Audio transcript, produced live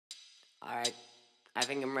Alright, I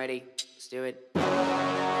think I'm ready. Let's do it.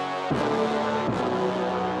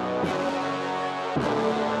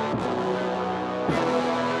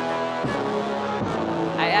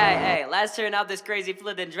 Hey, let's turn up this crazy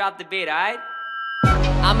flute and drop the beat, alright?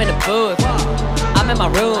 I'm in the booth, I'm in my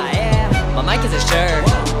room. My mic is assured,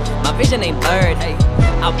 my vision ain't blurred.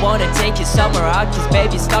 I wanna take you somewhere out, cause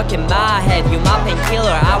baby stuck in my head. You my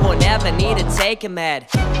painkiller, I won't ever need to take a med.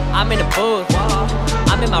 I'm in the booth,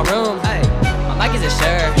 I'm in my room. My mic is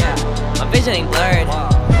assured, my vision ain't blurred.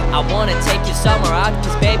 I wanna take you somewhere out,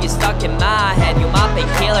 cause baby stuck in my head. You my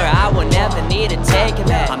painkiller, I will never need to take a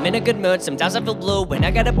med. I'm in a good mood, sometimes I feel blue. When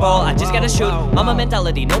I gotta ball, I just gotta shoot. Mama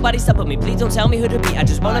mentality, nobody stopping me. Please don't tell me who to be, I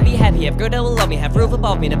just wanna be happy. Have girl that will love me, have roof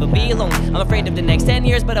above me, never be alone. I'm afraid of the next 10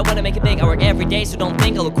 years, but I wanna make it big. I work every day, so don't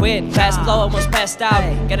think I'll quit. Fast flow, almost passed out.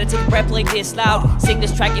 Gotta take a breath, play this loud. Sing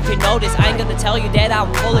this track if you notice. I ain't gonna tell you that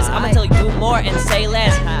I'm clueless. I'ma tell you do more and say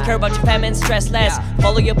less. Care about your fam and stress less.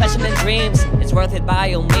 Follow your passion and dreams, it's worth it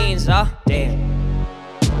by all means, huh? Damn,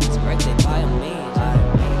 it's worth it by all means, huh?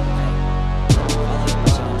 Follow your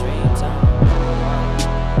passion and dreams, huh?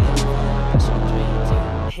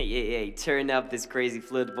 Yeah, turn up this crazy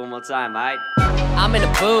flute one more time, alright? I'm in the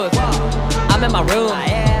booth, I'm in my room.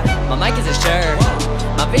 My mic is assured,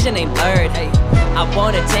 my vision ain't blurred. I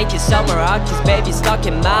wanna take you somewhere out, cause baby stuck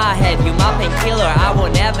in my head. You my painkiller, I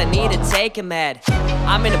won't ever need to take a med.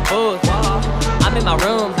 I'm in the booth, I'm in my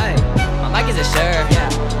room. My mic is assured,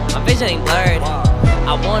 my vision ain't blurred.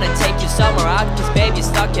 I wanna take you somewhere out, cause baby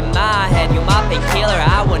stuck in my head. You my painkiller,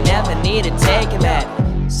 I will never need to take a med.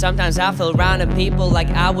 Sometimes I feel around people like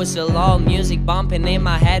I was alone. Music bumping in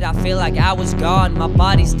my head, I feel like I was gone. My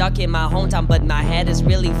body stuck in my hometown, but my head is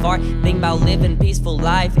really far. Think about living peaceful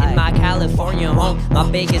life in my California home. My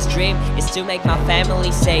biggest dream is to make my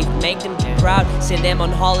family safe, make them proud, send them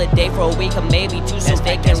on holiday for a week or maybe two, so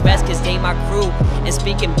they can rest, cause they my crew. And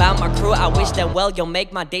speaking about my crew, I wish them well, you'll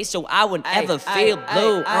make my day so I wouldn't ever feel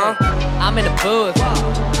blue. I'm in the booth,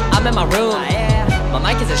 I'm in my room. My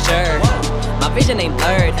mic is assured, my vision ain't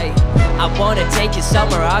blurred. I wanna take you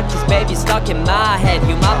somewhere out, cause baby stuck in my head.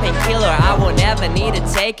 You my painkiller, I won't ever need to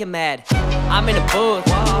take a med. I'm in the booth,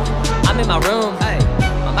 I'm in my room.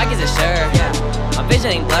 My mic is assured, my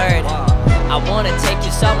vision ain't blurred. I wanna take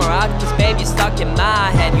you somewhere out, cause baby stuck in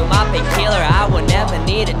my head. You my painkiller, I will never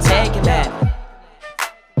need to take a med.